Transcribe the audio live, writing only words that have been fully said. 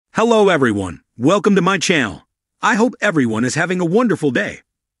Hello everyone, welcome to my channel. I hope everyone is having a wonderful day.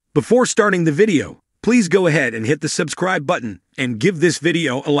 Before starting the video, please go ahead and hit the subscribe button and give this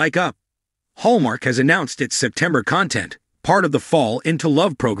video a like up. Hallmark has announced its September content, part of the Fall into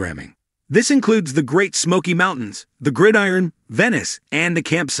Love programming. This includes the Great Smoky Mountains, the Gridiron, Venice, and the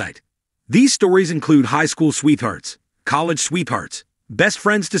Campsite. These stories include high school sweethearts, college sweethearts, best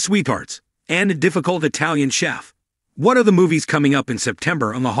friends to sweethearts, and a difficult Italian chef. What are the movies coming up in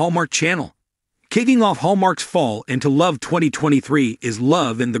September on the Hallmark Channel? Kicking off Hallmark's Fall into Love 2023 is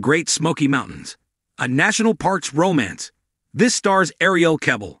Love in the Great Smoky Mountains, a national parks romance. This stars Ariel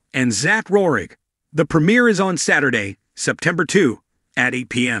Kebbel and Zach Rohrig. The premiere is on Saturday, September 2, at 8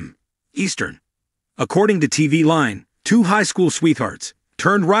 p.m. Eastern. According to TV Line, two high school sweethearts,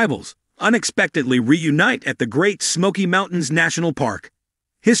 turned rivals, unexpectedly reunite at the Great Smoky Mountains National Park.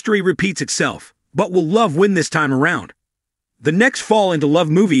 History repeats itself, but will love win this time around? The next Fall into Love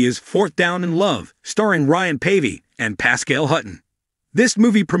movie is Fourth Down in Love, starring Ryan Pavey and Pascal Hutton. This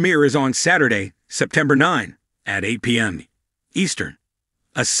movie premiere is on Saturday, September 9, at 8 p.m. Eastern.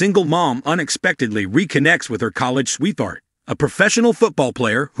 A single mom unexpectedly reconnects with her college sweetheart, a professional football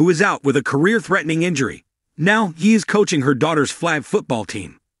player who is out with a career-threatening injury. Now he is coaching her daughter's flag football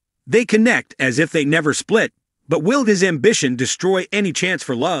team. They connect as if they never split, but will his ambition destroy any chance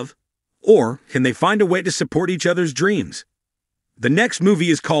for love? Or can they find a way to support each other's dreams? The next movie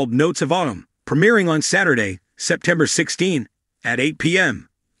is called Notes of Autumn, premiering on Saturday, September 16, at 8 p.m.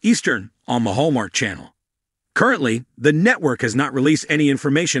 Eastern on the Hallmark Channel. Currently, the network has not released any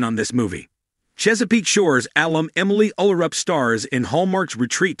information on this movie. Chesapeake Shores alum Emily Ullerup stars in Hallmark's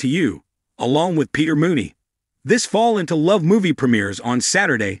Retreat to You, along with Peter Mooney. This Fall into Love movie premieres on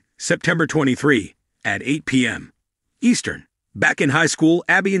Saturday, September 23, at 8 p.m. Eastern. Back in high school,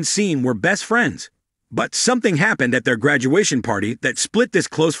 Abby and Sean were best friends. But something happened at their graduation party that split this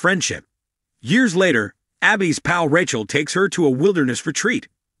close friendship. Years later, Abby's pal Rachel takes her to a wilderness retreat.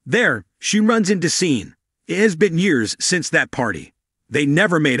 There, she runs into Sean. It has been years since that party. They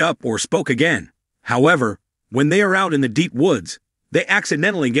never made up or spoke again. However, when they are out in the deep woods, they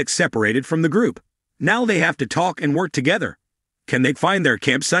accidentally get separated from the group. Now they have to talk and work together. Can they find their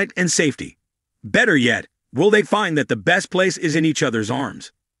campsite and safety? Better yet, will they find that the best place is in each other's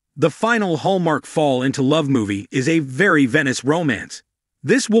arms? The final Hallmark Fall into Love movie is a very Venice romance.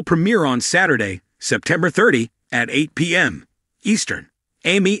 This will premiere on Saturday, September 30, at 8 p.m. Eastern.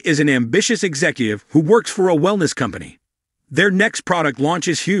 Amy is an ambitious executive who works for a wellness company. Their next product launch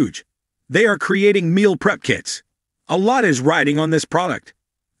is huge. They are creating meal prep kits. A lot is riding on this product.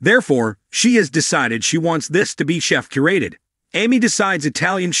 Therefore, she has decided she wants this to be chef-curated. Amy decides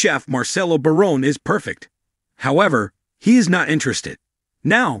Italian chef Marcello Barone is perfect. However, he is not interested.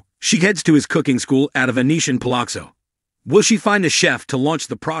 Now, she heads to his cooking school at a Venetian palazzo. Will she find a chef to launch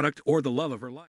the product or the love of her life?